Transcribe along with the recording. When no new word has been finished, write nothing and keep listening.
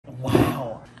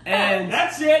And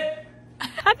that's it.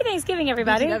 Happy Thanksgiving,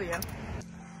 everybody. BDW. All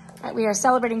right, we are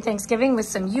celebrating Thanksgiving with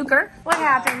some euchre. What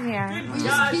happened here? We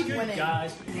just keep winning.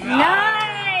 Guys.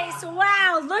 Nice!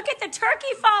 Wow, look at the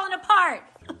turkey falling apart.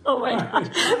 Oh my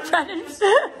God. Brennan.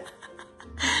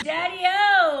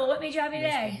 Daddy-o, what made you happy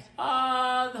today?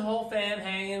 The whole fam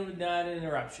hanging without an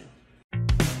interruption.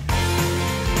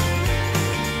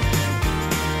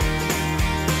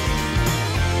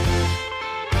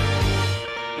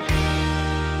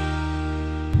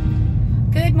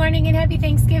 Good morning and happy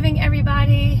Thanksgiving,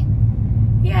 everybody.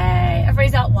 Yay.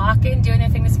 Everybody's out walking, doing their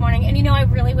thing this morning. And you know, I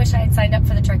really wish I had signed up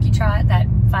for the turkey trot, that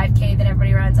 5K that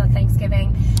everybody runs on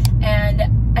Thanksgiving.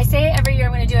 And I say every year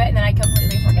I'm going to do it, and then I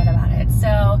completely forget about it.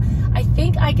 So I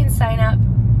think I can sign up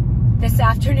this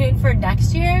afternoon for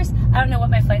next year's. I don't know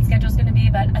what my flight schedule is going to be,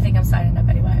 but I think I'm signing up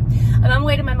anyway. I'm on my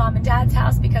way to my mom and dad's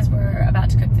house because we're about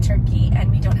to cook the turkey,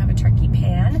 and we don't have a turkey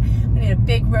pan. We need a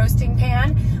big roasting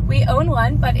pan. We own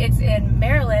one, but it's in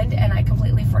Maryland, and I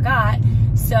completely forgot.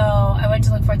 So I went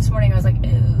to look for it this morning. I was like,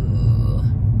 ooh,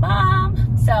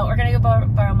 Mom. So we're going to go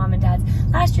borrow Mom and Dad's.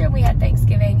 Last year we had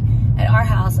Thanksgiving at our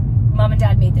house. Mom and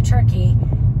Dad made the turkey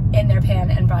in their pan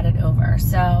and brought it over.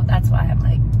 So that's why I'm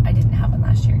like, I didn't have one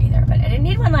last year either, but I didn't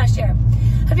need one last year.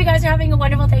 Hope you guys are having a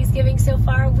wonderful Thanksgiving so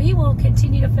far. We will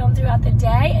continue to film throughout the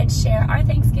day and share our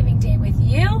Thanksgiving day with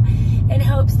you in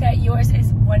hopes that yours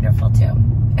is wonderful too.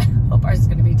 Hope ours is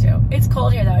going to be too. It's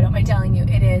cold here though, I don't mind telling you.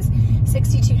 It is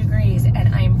 62 degrees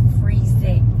and I'm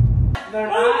freezing.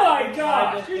 Oh my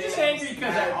gosh, you're just angry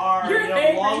because you're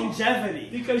angry longevity.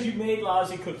 Because you made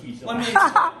lousy cookies. Let me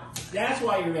explain. That's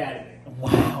why you're mad at me.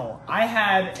 Wow. I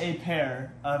had a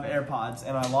pair of AirPods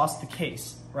and I lost the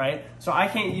case, right? So I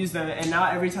can't use them, and now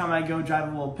every time I go drive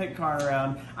a little pit car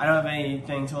around, I don't have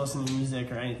anything to listen to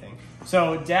music or anything.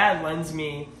 So Dad lends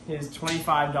me his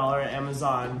 $25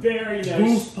 Amazon Very nice.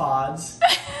 Boof Pods,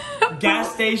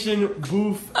 gas station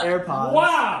Boof AirPods.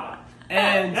 Wow.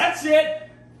 And that's it.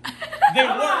 they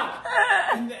work.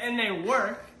 And they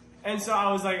work. And so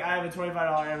I was like, I have a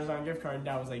 $25 Amazon gift card, and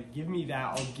Dad was like, give me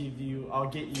that, I'll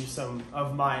get you some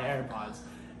of my AirPods.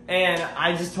 And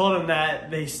I just told him that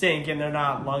they stink and they're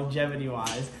not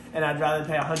longevity-wise, and I'd rather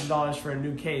pay $100 for a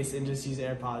new case and just use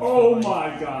AirPods. Oh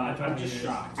my God, I'm just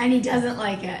shocked. And he doesn't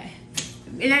like it.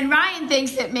 And then Ryan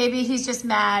thinks that maybe he's just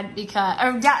mad because,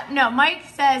 Mike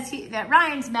says that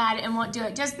Ryan's mad and won't do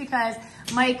it just because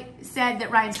Mike said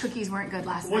that Ryan's cookies weren't good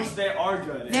last night. Which they are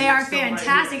good. They are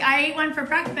fantastic. I ate one for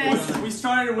breakfast. We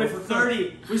started with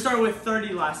 30. We started with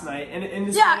 30 last night, and in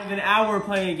this time of an hour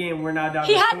playing a game, we're now down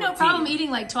to 14. He had no problem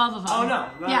eating like 12 of them. Oh no.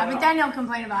 But then he'll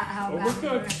complain about how bad we're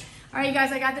good. All right, you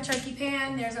guys, I got the turkey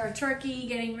pan. There's our turkey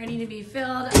getting ready to be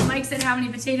filled. Mike said, how many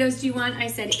potatoes do you want? I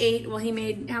said 8. Well, he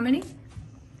made how many?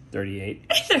 38.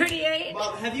 38.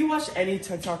 Mom, have you watched any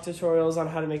TikTok tutorials on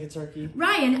how to make a turkey?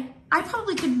 Ryan, I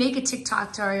probably could make a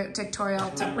TikTok tutorial,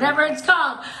 whatever it's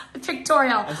called, a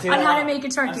tutorial on how to make a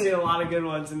turkey. I've seen a lot of good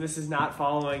ones, and this is not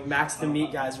following Max the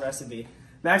Meat Guy's recipe.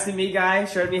 Max the Meat Guy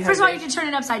showed me how First of all, you can turn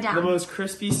it upside down. The most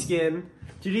crispy skin.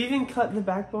 Did you even cut the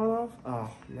backbone off? Oh,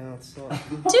 no, it's still...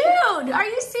 Dude, are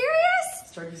you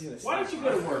serious? Turkey's gonna Why don't you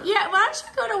go to work? Yeah, why don't you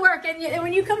go to work, and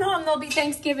when you come home, there'll be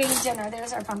Thanksgiving dinner.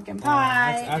 There's our pumpkin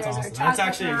pie. That's there's awesome. our That's chocolate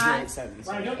actually a pie. great sentence.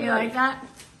 You like that?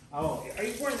 Oh, Are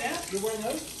you wearing that? You're wearing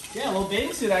those? yeah, a little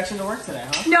bathing suit action to work today,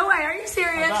 huh? No way, are you I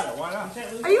serious? got it. Why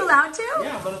not? Are you allowed to?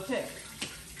 Yeah, but a pick.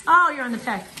 Oh, you're on the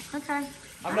pick. Okay.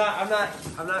 I'm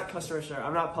not customer service.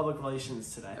 I'm not public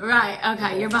relations today. Right,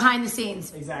 okay, you're behind the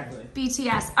scenes. Exactly.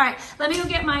 BTS. All right, let me go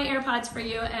get my AirPods for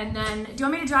you, and then, do you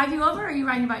want me to drive you over, or are you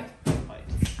riding your bike?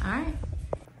 All right.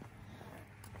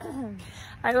 All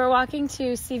right, we're walking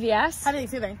to CVS. Happy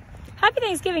Thanksgiving. Happy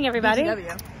Thanksgiving, everybody.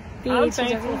 BDW. I'm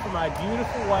thankful for my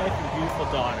beautiful wife and beautiful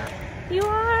daughter. You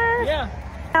are? Yeah.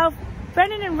 Now,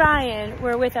 Brennan and Ryan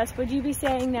were with us. Would you be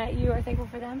saying that you are thankful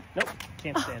for them? Nope,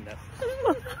 can't stand up.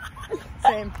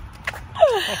 Same.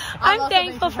 I'm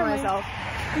thankful for myself.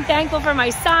 I'm thankful for my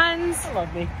sons. I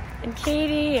love me. And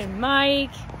Katie and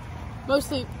Mike.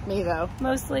 Mostly me though.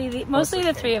 Mostly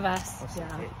the three of us.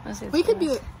 Mostly the We three could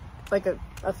of us. be like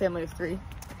a family of 3.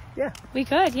 Yeah. We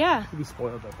could, yeah. You'd be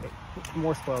spoiled, okay.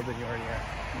 More spoiled than you already are.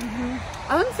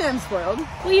 I wouldn't say I'm spoiled.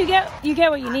 Well, you get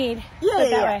what you need.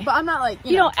 Yeah. But I'm not like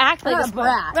you don't act like I'm a not spoiled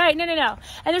brat. Right? No.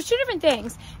 And there's two different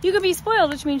things. You can be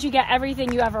spoiled, which means you get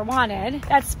everything you ever wanted.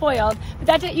 That's spoiled.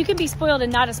 But you can be spoiled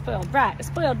and not a spoiled brat. A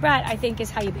spoiled brat, I think, is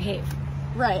how you behave.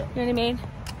 Right. You know what I mean?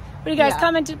 What do you guys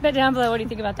comment down below? What do you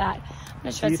think about that? I'm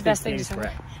not sure it's the best thing to say.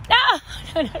 No.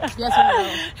 Yes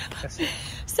or no?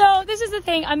 So this is the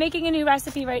thing. I'm making a new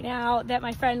recipe right now that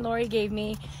my friend Lori gave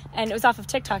me, and it was off of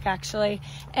TikTok actually.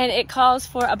 And it calls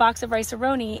for a box of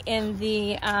rice-a-roni in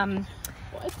the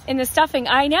stuffing.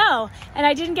 I know. And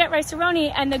I didn't get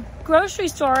rice-a-roni, and the grocery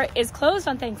store is closed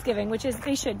on Thanksgiving, which is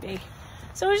they should be.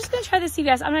 So we're just gonna try the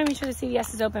CVS. I'm not even sure the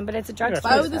CVS is open, but it's a drugstore.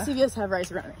 Why would the CVS have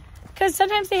rice-a-roni? Because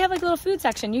sometimes they have like a little food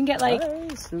section. You can get like,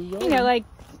 you know, like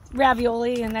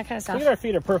ravioli and that kind of stuff. Look at our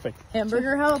feet are perfect.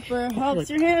 Hamburger helper helps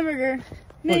your hamburger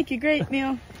make a great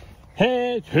meal.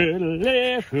 Head to the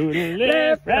left,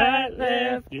 right,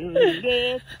 left, to the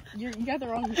left. You got the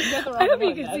wrong. You got the wrong. I hope one,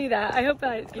 you can Dad. see that. I hope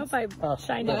I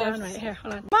shined it down right here.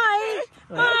 Hold on.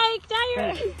 Mike, now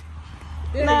you're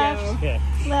There left, you go. Yeah.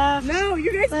 left, No,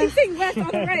 you guys keep saying left on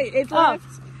the right. It's left,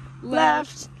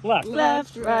 Left.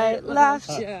 right, left.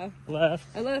 Yeah. Left.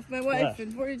 I left my wife Left.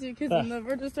 and 42 kids Left. on the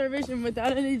verge of starvation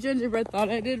without any gingerbread. Thought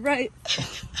I did right.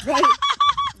 Right.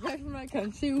 Right for my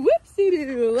country.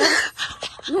 Whoopsie-doo. Left.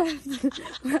 You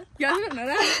guys don't know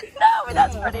that? No, but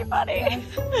that's pretty funny.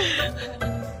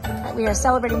 We are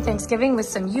celebrating Thanksgiving with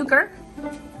some euchre,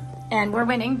 and we're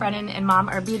winning. Brennan and Mom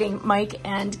are beating Mike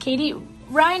and Katie.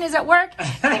 Ryan is at work.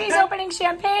 Katie's opening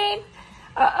champagne.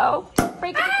 Uh-oh.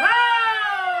 Break it.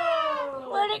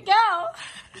 Where'd it go?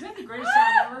 Is that the greatest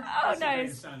sound ever? Oh, That's the nice.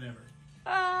 greatest sound ever.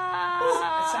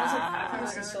 It sounds like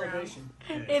happiness and celebration.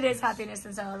 It is happiness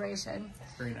and celebration.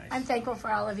 Very nice. I'm thankful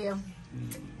for all of you.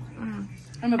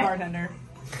 I'm a bartender.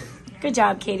 Good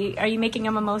job, Katie. Are you making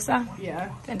a mimosa?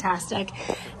 Yeah. Fantastic.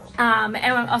 And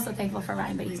I'm also thankful for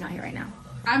Ryan, but he's not here right now.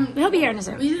 He'll be here in a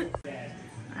second.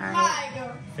 All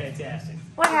right. Fantastic.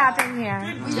 What happened here?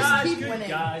 Guys, keep good winning.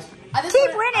 guys.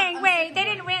 Keep winning. Wait, they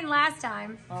didn't win last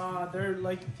time. They're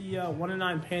like the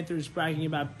 1-9 Panthers bragging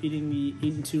about beating the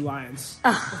 8-2 Lions.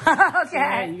 Okay.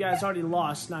 Yeah, you guys already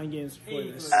lost 9 games before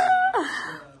this.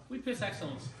 We piss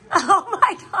excellence. Oh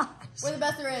my gosh. We're the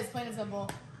best there is, plain and simple.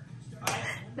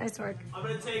 Nice work. I'm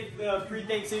gonna take the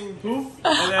pre-Thanksgiving poof.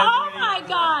 Oh my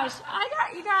gosh.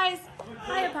 You guys,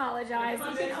 I apologize.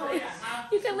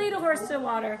 You can lead a horse to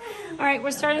water. All right,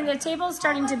 we're starting, the table's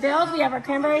starting to build. We have our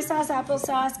cranberry sauce,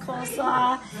 applesauce,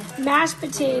 coleslaw, mashed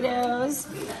potatoes.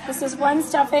 This is one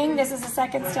stuffing. This is a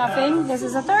second stuffing. This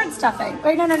is a third stuffing.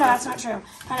 Wait, no, that's not true.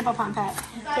 Pineapple pompette.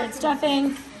 Third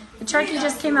stuffing. The turkey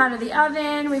just came out of the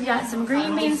oven. We've got some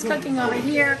green beans cooking over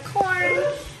here, corn.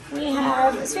 We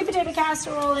have sweet potato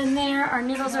casserole in there, our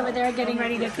noodles over there getting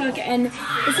ready to cook, and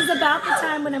this is about the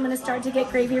time when I'm going to start to get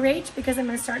gravy rage because I'm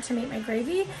going to start to make my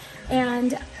gravy.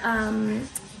 And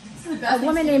a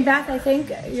woman named Beth, I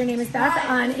think, your name is Beth,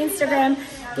 on Instagram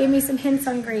gave me some hints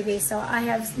on gravy. So I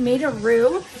have made a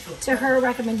roux to her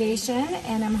recommendation,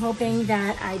 and I'm hoping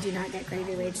that I do not get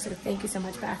gravy rage. So thank you so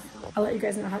much, Beth. I'll let you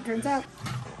guys know how it turns out.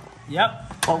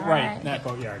 Yep. Oh, right. right. Not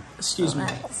boatyard. Excuse me.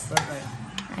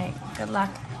 All right, good luck.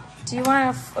 Do you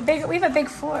want a big, we have a big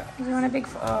fork. Do you want a big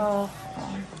fork? Oh.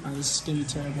 Oh, this is gonna be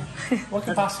terrible. What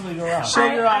could possibly go wrong?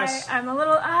 Shut your eyes. I'm a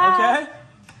little, Okay?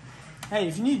 Hey,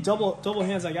 if you need double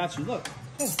hands, I got you. Look.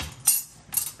 Hey.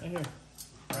 Right here.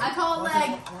 I call it leg.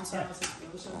 One side, the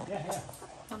other side. Yeah.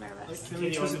 I'm nervous. Can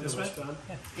we twist it this way?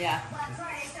 Yeah. Black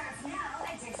Friday starts now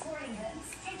at Dick's Sporting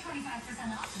Goods. Take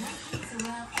 25% off Nike,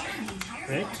 Sorel, and the entire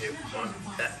collection.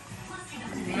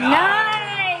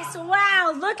 Nice!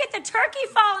 Wow, look at the turkey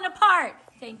falling apart.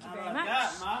 Thank you very much. Yeah,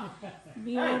 Mom.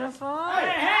 Beautiful.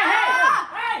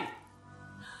 Hey!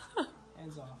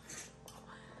 Hands off.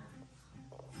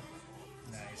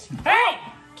 Nice. Hey!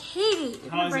 Katie,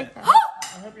 you're How gonna is break it? that.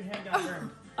 I hope your hand got burned.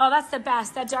 Oh, that's the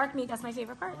best. That dark meat, that's my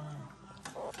favorite part.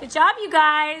 Good job, you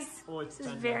guys. Oh, it's This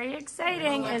is tender. very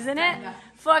exciting, isn't it?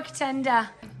 Fork tender.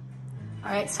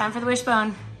 All right, it's time for the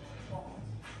wishbone.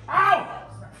 Ow!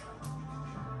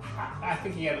 I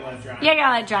think you gotta let it dry. Yeah, you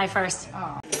gotta let it dry first.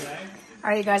 All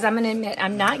right, you guys, I'm gonna admit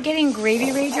I'm not getting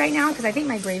gravy rage right now because I think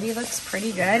my gravy looks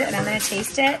pretty good, and I'm gonna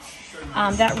taste it.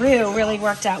 That roux really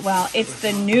worked out well. It's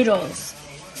the noodles.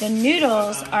 The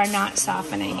noodles are not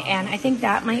softening, and I think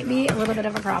that might be a little bit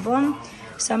of a problem.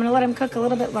 So I'm gonna let them cook a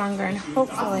little bit longer, and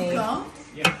hopefully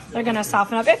they're gonna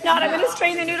soften up. If not, I'm gonna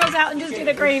strain the noodles out and just do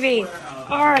the gravy.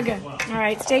 Arg. All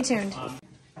right, stay tuned. All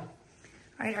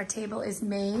right, our table is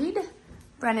made.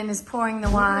 Brennan is pouring the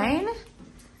wine.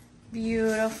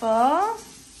 Beautiful.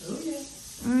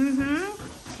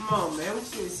 Mm-hmm. Come on, man. What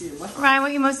you gonna see? What?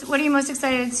 Ryan, what are you most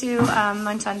excited to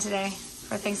munch on today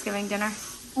for Thanksgiving dinner?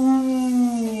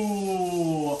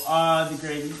 Ooh, the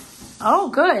gravy. Oh,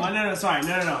 good. Oh, no, sorry.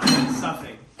 No.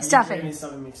 Stuffing. Stuffing. Gravy and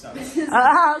stuffing mixed up.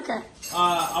 Okay.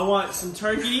 I want some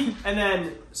turkey and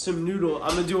then some noodle.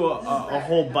 I'm gonna do a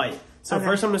whole bite. So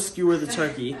first I'm gonna skewer the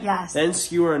turkey. Yes. Then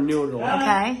skewer a noodle.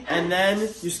 Okay. And then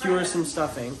you skewer some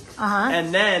stuffing.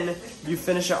 And then you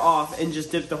finish it off and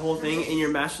just dip the whole thing in your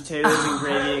mashed potatoes and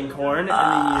gravy and corn. And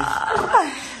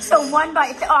then So one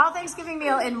bite, all Thanksgiving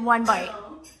meal in one bite.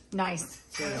 Nice.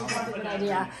 Good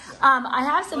idea. I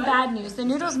have some bad news. The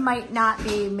noodles might not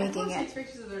be making it.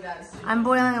 I'm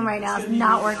boiling them right now. It's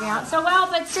not working out so well,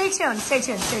 but stay tuned, stay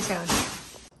tuned, stay tuned.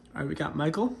 All right, we got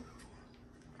Michael,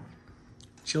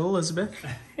 Jill Elizabeth,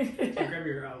 Grab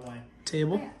your wine.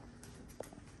 table.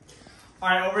 All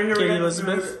right, over here we got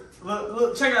Elizabeth.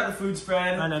 Look, check out the food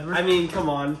spread. I mean, come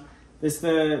on. This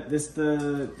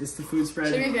the food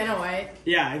spread. Should be Vanna White.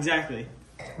 Yeah, exactly.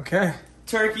 Okay.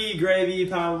 Turkey, gravy,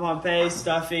 pompe,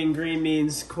 stuffing, green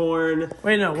beans, corn.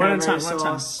 Wait, no, one at a time.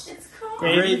 Sauce,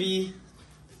 gravy.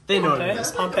 They know what it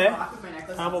is. Pompe.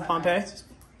 Apple pompe.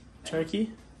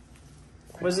 Turkey.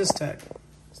 What's this tag?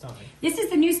 Stuffing. This is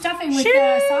the new stuffing with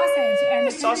the sausage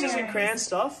and Sausage and cran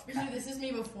stuff. This is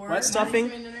me before. Wet stuffing,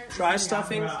 dry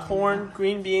stuffing, corn,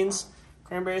 green beans,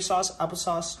 cranberry sauce,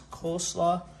 applesauce,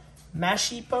 coleslaw,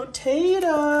 mashed potatoes.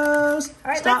 All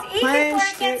right, Stop let's eat playing before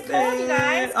it gets shit, cold, you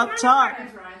guys. Up Come top. on.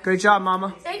 Great job,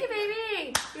 Mama. Thank you,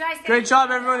 baby. You guys, Great job,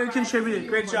 everyone who contributed.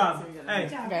 Great job. Hey,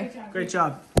 Great job. great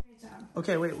job.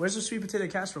 Okay, wait, where's the sweet potato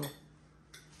casserole?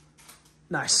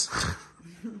 Nice.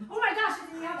 Oh my gosh,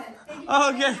 it's in the oven.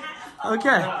 Thank you.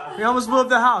 Okay. We almost blew up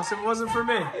the house if it wasn't for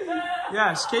me.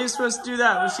 Yes, Kay's supposed to do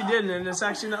that, but she didn't, and it's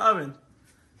actually in the oven.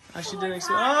 Actually didn't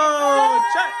expect. Oh,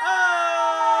 check.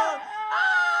 Oh!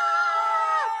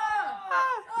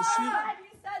 The sweet, God, you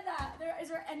said that. Is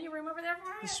there any room over there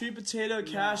for the it? sweet potato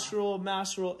casserole,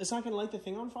 casserole. It's not gonna light the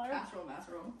thing on fire? Casserole.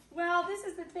 Well, this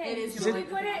is the thing. It is. Should we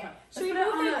put it? Should we Put it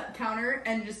move on it? the counter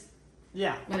and just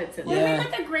Yeah. let it sit What there. if we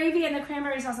put the gravy and the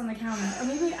cranberry sauce on the counter? Or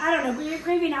maybe, I don't know,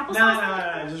 gravy and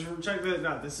applesauce? No. Just check the.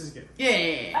 No, this is good. Yeah.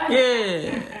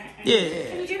 Yeah. Yeah.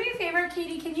 Can you do me a favor,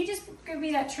 Katie? Can you just give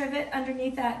me that trivet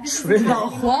underneath that? This is Trivet?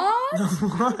 What?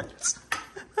 What?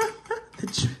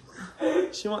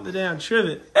 She want the damn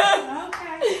trivet.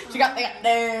 Okay. She got that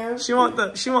there. She want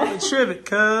the trivet,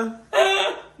 cuz.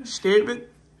 Stupid.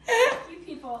 You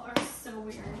people are so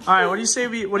weird. All right, what do you say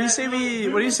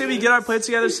we get our plates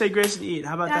together, say grace and eat?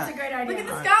 How about That's a that? great idea. Look at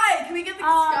the sky. Can we get the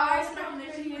sky? so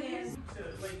pretty it is.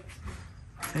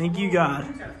 Thank you, God.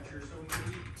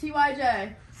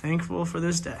 TYJ. Thankful for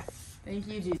this day. Thank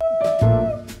you, Jesus.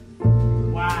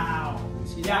 Wow.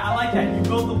 Yeah, I like that. You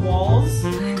build the walls.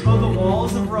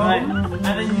 Of Rome, and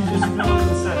then you just build in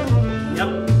the center. Yep.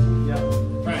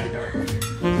 Right.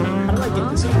 How do I get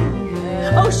this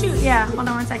here? Oh, shoot. Yeah. Hold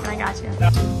on one second. I got you.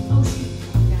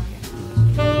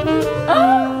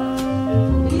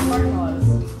 These marshmallows.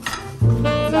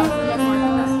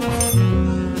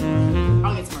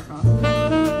 I'll get some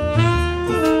marshmallows.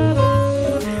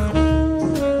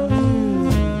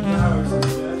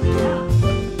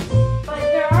 But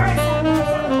there are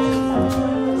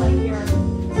some like here.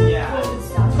 Yeah. Good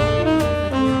stuff.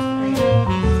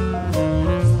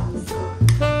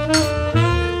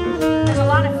 There's a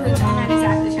lot of foods. I'm not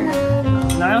exactly sure.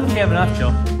 No, I don't think you have enough, Jill.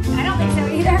 I don't think so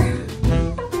either.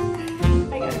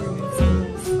 I gotta remove some of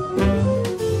this.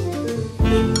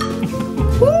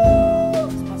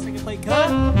 My second plate cut.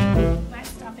 My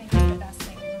stuffing is the best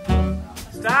thing in the whole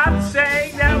world. Stop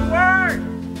saying that word!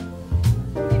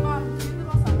 Hey, Mom, do the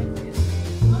balsamic, please.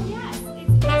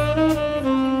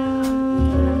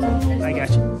 Oh,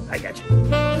 yes. I got you.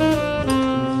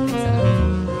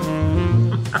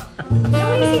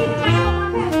 Nobody's eating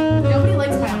pineapple on Nobody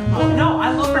likes pineapple. No,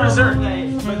 I love For my dessert.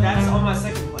 birthday, but that's on my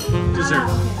second plate. Dessert.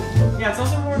 Yeah, it's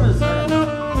also more of a dessert.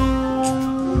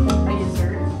 I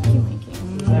dessert.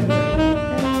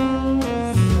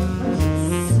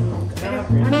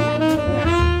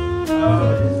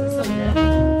 So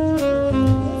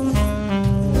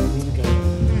good.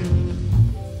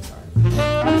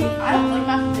 I don't like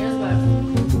mashed potatoes,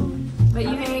 But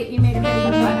you made a very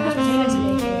good mashed potatoes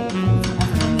today.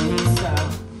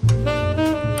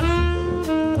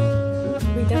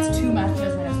 wait, that's two mashed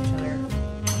potatoes right next to each other.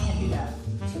 I can't do that.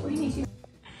 What do you mean? All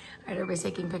right, everybody's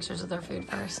taking pictures of their food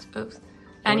first. Oops.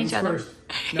 And each other.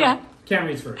 First. Yeah.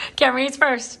 Camera eats first. Camera eats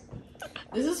first.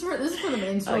 This is for the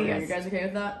main story. yes. You guys okay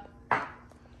with that?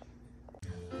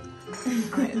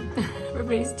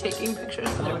 Everybody's taking pictures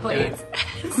of their plates.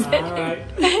 Alright.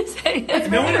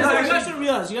 No one, you guys don't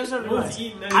realize.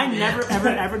 Eating I never,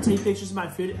 ever take pictures of my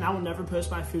food, and I will never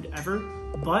post my food ever.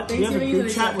 But we have a group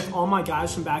chat with all my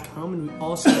guys from back home, and we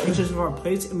all send pictures of our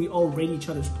plates, and we all rate each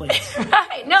other's plates.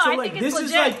 Right. No, So I like think it's this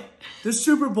legit. is like the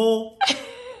Super Bowl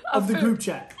of the group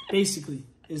chat, basically.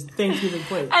 is Thanksgiving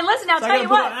plate. And listen, I'll So tell you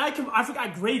what. I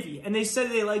forgot gravy, and they said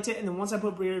they liked it. And then once I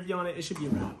put gravy on it, it should be a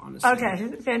wrap. Honestly.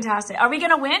 Okay, fantastic. Are we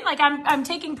gonna win? Like I'm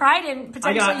taking pride in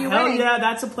potentially you hell winning. yeah,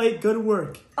 that's a plate. Good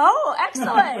work. Oh,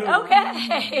 excellent.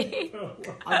 Okay.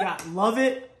 Love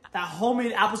it. That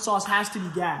homemade applesauce has to be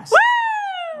gas. Woo!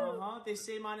 They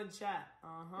say mine in chat.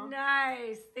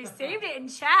 Nice. They saved it in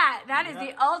chat. That is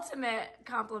the ultimate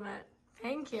compliment.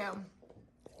 Thank you.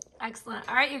 Excellent.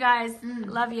 All right, you guys.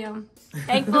 Love you.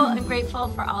 Thankful and grateful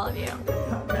for all of you.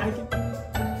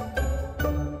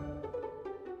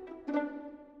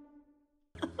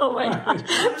 Oh my God.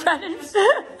 Brennan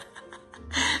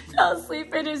fell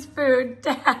asleep in his food.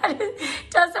 Dad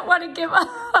doesn't want to give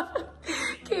up.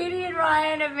 Katie and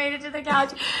Ryan have made it to the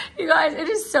couch. You guys, it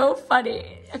is so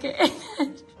funny. Okay.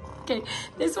 Okay,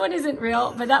 this one isn't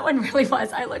real, but that one really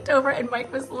was. I looked over and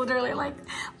Mike was literally like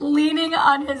leaning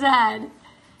on his head,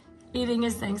 eating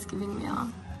his Thanksgiving meal.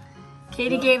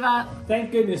 Katie gave up.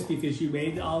 Thank goodness, because you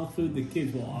made all the food. The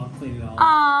kids will all clean it all up.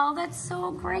 Oh, that's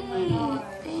so great.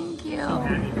 Thank you.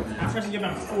 I'm supposed to give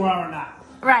them a 4-hour nap.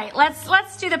 Right,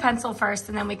 let's do the pencil first,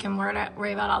 and then we can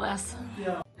worry about all this.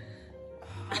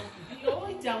 The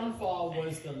only downfall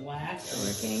was the lack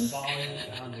of volume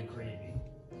on the gravy.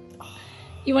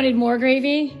 You wanted more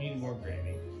gravy? You need more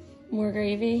gravy. More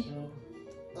gravy?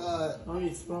 Let me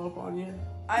throw up on you.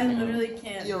 I literally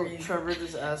can't Yo, breathe. Trevor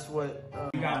just asked what.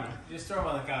 You got me. Just throw them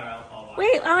on the counter. I'll watch.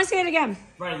 Wait, I want to see it again.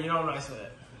 Right, you know what I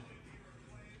said.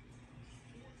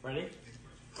 Ready?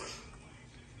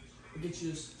 I'll get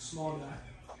you this small guy.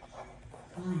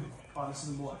 Oh, this is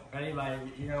the boy. Ready, buddy?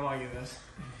 You're gonna want to get this.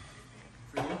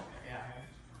 For you? Yeah.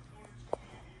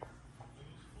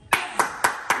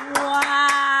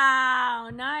 Wow,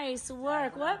 nice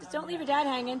work. Whoops, don't leave your dad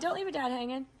hanging. Don't leave your dad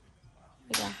hanging.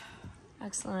 There we go.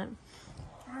 Excellent.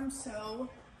 I'm so.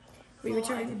 We were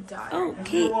trying to die. Oh,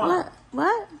 Kate, what?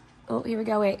 What? Oh, here we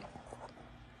go. Wait.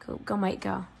 Go, Mike,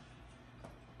 go.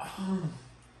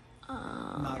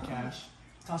 Not cash.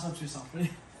 Toss up to yourself. Ready?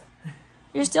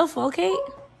 You're still full, Kate?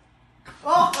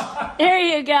 Oh! There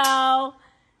you go.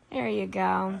 There you go.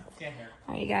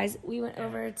 All right, you guys. We went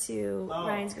over to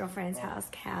Ryan's girlfriend's house,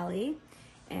 Callie,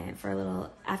 and for a little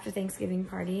after Thanksgiving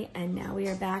party, and now we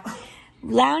are back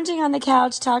lounging on the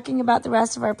couch talking about the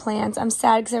rest of our plans. I'm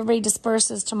sad because everybody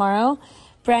disperses tomorrow.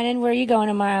 Brennan, where are you going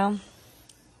tomorrow?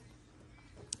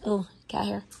 Oh, cat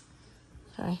hair.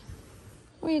 Sorry.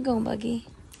 Where are you going, Buggy?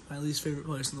 My least favorite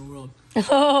place in the world.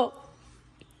 Oh,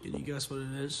 Can you guess what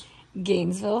it is?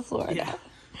 Gainesville, Florida. Yeah.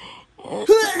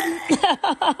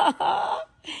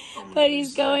 But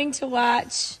he's going to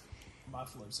watch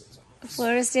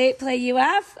Florida State play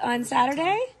UF on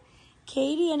Saturday.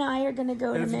 Katie and I are going to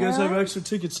go to If you guys have Maryland. extra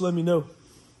tickets, let me know.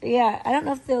 Yeah, I don't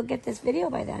know if they'll get this video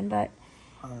by then, but...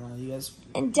 I don't know, you guys.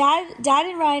 And Dad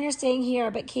and Ryan are staying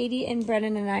here, but Katie and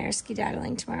Brennan and I are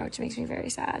skedaddling tomorrow, which makes me very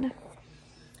sad.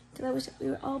 Because I wish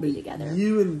we would all be together.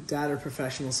 You and Dad are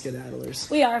professional skedaddlers.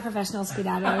 We are professional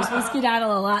skedaddlers. We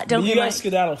skedaddle a lot, don't You we? guys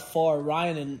skedaddle far.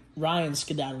 Ryan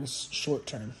skedaddles short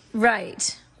term.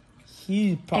 Right.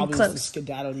 He probably close. is the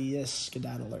skedaddler.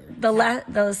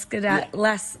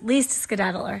 Least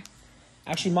skedaddler.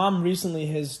 Actually, Mom recently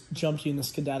has jumped you in the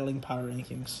skedaddling power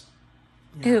rankings.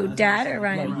 Who, Dad or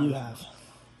Like Ryan? you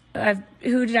have.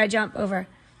 Who did I jump over?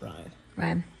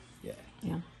 Ryan. Yeah.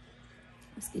 Yeah.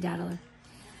 Skedaddler.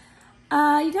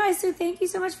 You guys, so thank you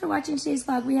so much for watching today's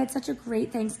vlog. We had such a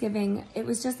great Thanksgiving. It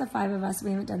was just the 5 of us.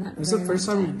 We haven't done that in a This is the very first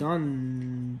long time we've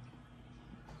done.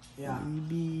 Yeah.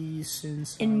 Maybe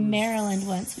since. In Maryland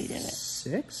once we did it.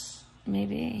 6?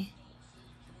 Maybe.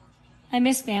 I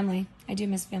miss family. I do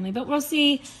miss family. But we'll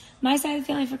see my side of the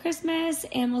family for Christmas,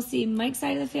 and we'll see Mike's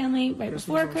side of the family right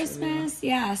before Christmas.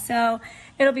 Yeah, so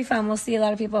it'll be fun. We'll see a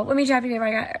lot of people. What made you happy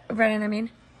today, Brennan, I mean?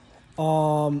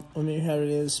 What made me happy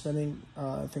today is spending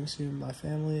Thanksgiving with my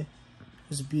family. It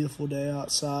was a beautiful day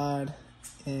outside,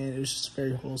 and it was just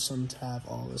very wholesome to have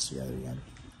all this together again.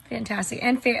 Fantastic.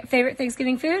 And favorite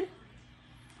Thanksgiving food?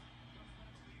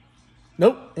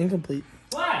 Nope, incomplete.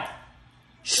 What?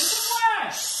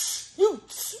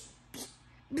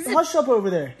 You hush up over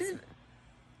there.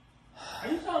 Are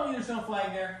you telling me there's no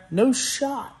flag there? No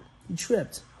shot. You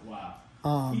tripped. Wow.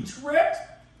 You tripped?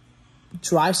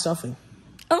 Dry stuffing.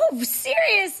 Oh,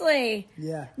 seriously?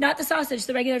 Yeah, Not the sausage,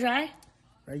 the regular dry?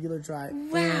 regular dry.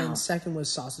 Wow. And second was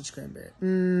sausage cranberry.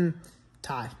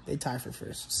 Tie. They tie for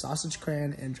first. Sausage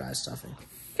cran and dry stuffing.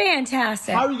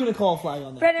 Fantastic. How are you gonna call a flag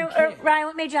on that? Brennan, or Ryan,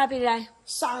 what made you happy today?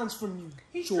 Silence from you,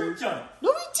 He George. tripped him.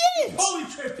 No, he didn't. Totally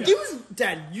tripped him.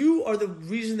 Dad, you are the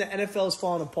reason the NFL is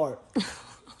falling apart.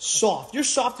 Soft. You're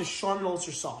soft as Charmin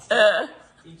Ultra soft.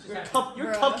 You just Your have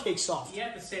cupcake soft. you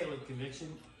have to say it with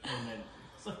conviction and then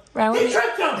Ryan, what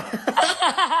Tricked him!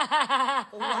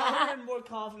 The louder and more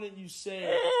confident you say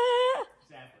it.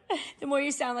 Exactly. the more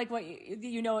you sound like what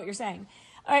you know what you're saying.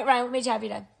 All right, Ryan, what made you happy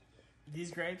today?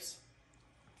 These grapes,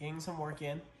 getting some work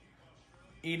in,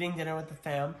 eating dinner with the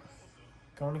fam,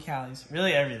 going to Cali's,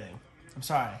 really everything. I'm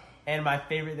sorry. And my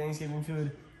favorite Thanksgiving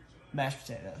food, mashed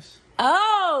potatoes.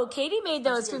 Oh, Katie made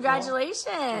those.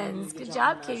 Congratulations. Good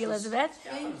job, Katie Elizabeth.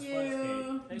 Thank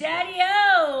you.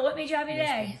 Daddy-O, what made you happy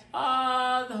today?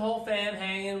 The whole fam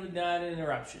hanging without an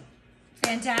interruption.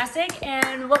 Fantastic.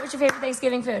 And what was your favorite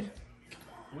Thanksgiving food?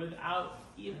 Without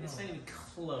even, it's not even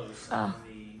close on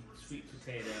the sweet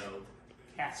potato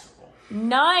casserole.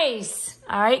 Nice.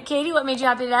 All right, Katie, what made you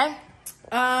happy today?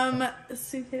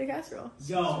 Sweet potato casserole.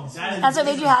 Yo, That's what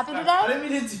made you happy today? I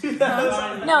didn't mean to do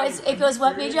that. No, it goes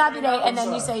what made you happy today, and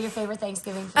then you say your favorite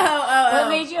Thanksgiving food. What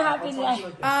made you happy today?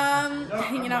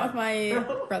 Hanging out with my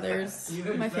brothers,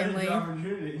 my family,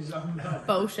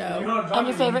 faux show. And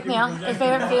your favorite meal? Your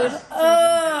favorite food?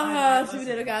 Sweet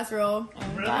potato casserole.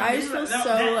 I just feel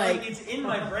so like. It's in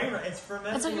my brain. It's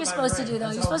fermenting. That's what you're supposed to do,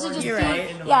 though. You're supposed to just You're be,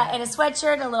 right. yeah, in a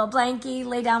sweatshirt, a little blankie,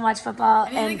 lay down, watch football, I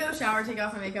need and to go shower, take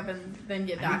off my makeup, and then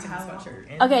get back in the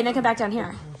sweatshirt. okay, now come back down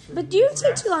here. But do you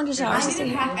take too long to shower?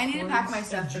 I need to pack my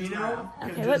stuff for tomorrow.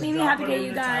 Okay, what made me happy today,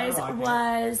 you guys,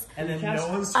 was And then no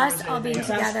one's us all being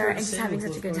together and just having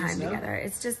such a good time together.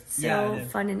 It's just so Yeah,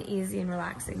 fun and easy and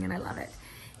relaxing, and I love it.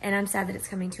 And I'm sad that it's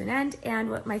coming to an end. And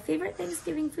what my favorite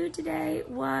Thanksgiving food today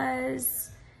was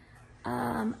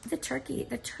the turkey.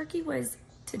 The turkey was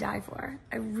to die for.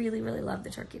 I really, really love the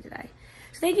turkey today.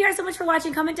 So thank you guys so much for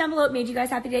watching. Comment down below what made you guys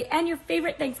happy today and your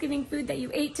favorite Thanksgiving food that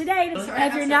you ate today. And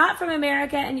if you're not from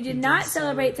America and you did not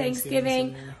celebrate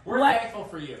Thanksgiving, We're thankful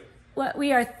for you. what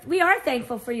we are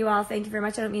thankful for you all. Thank you very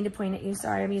much. I don't mean to point at you.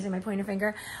 Sorry, I'm using my pointer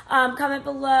finger. Comment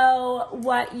below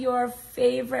what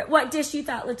dish you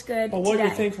thought looked good What today.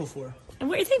 you're thankful for. And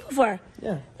what you're thankful for.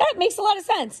 Yeah. That makes a lot of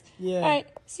sense. Yeah. All right.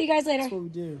 See you guys later. That's what we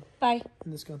do Bye.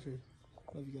 in this country.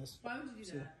 Love you guys. Why would you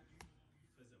do that?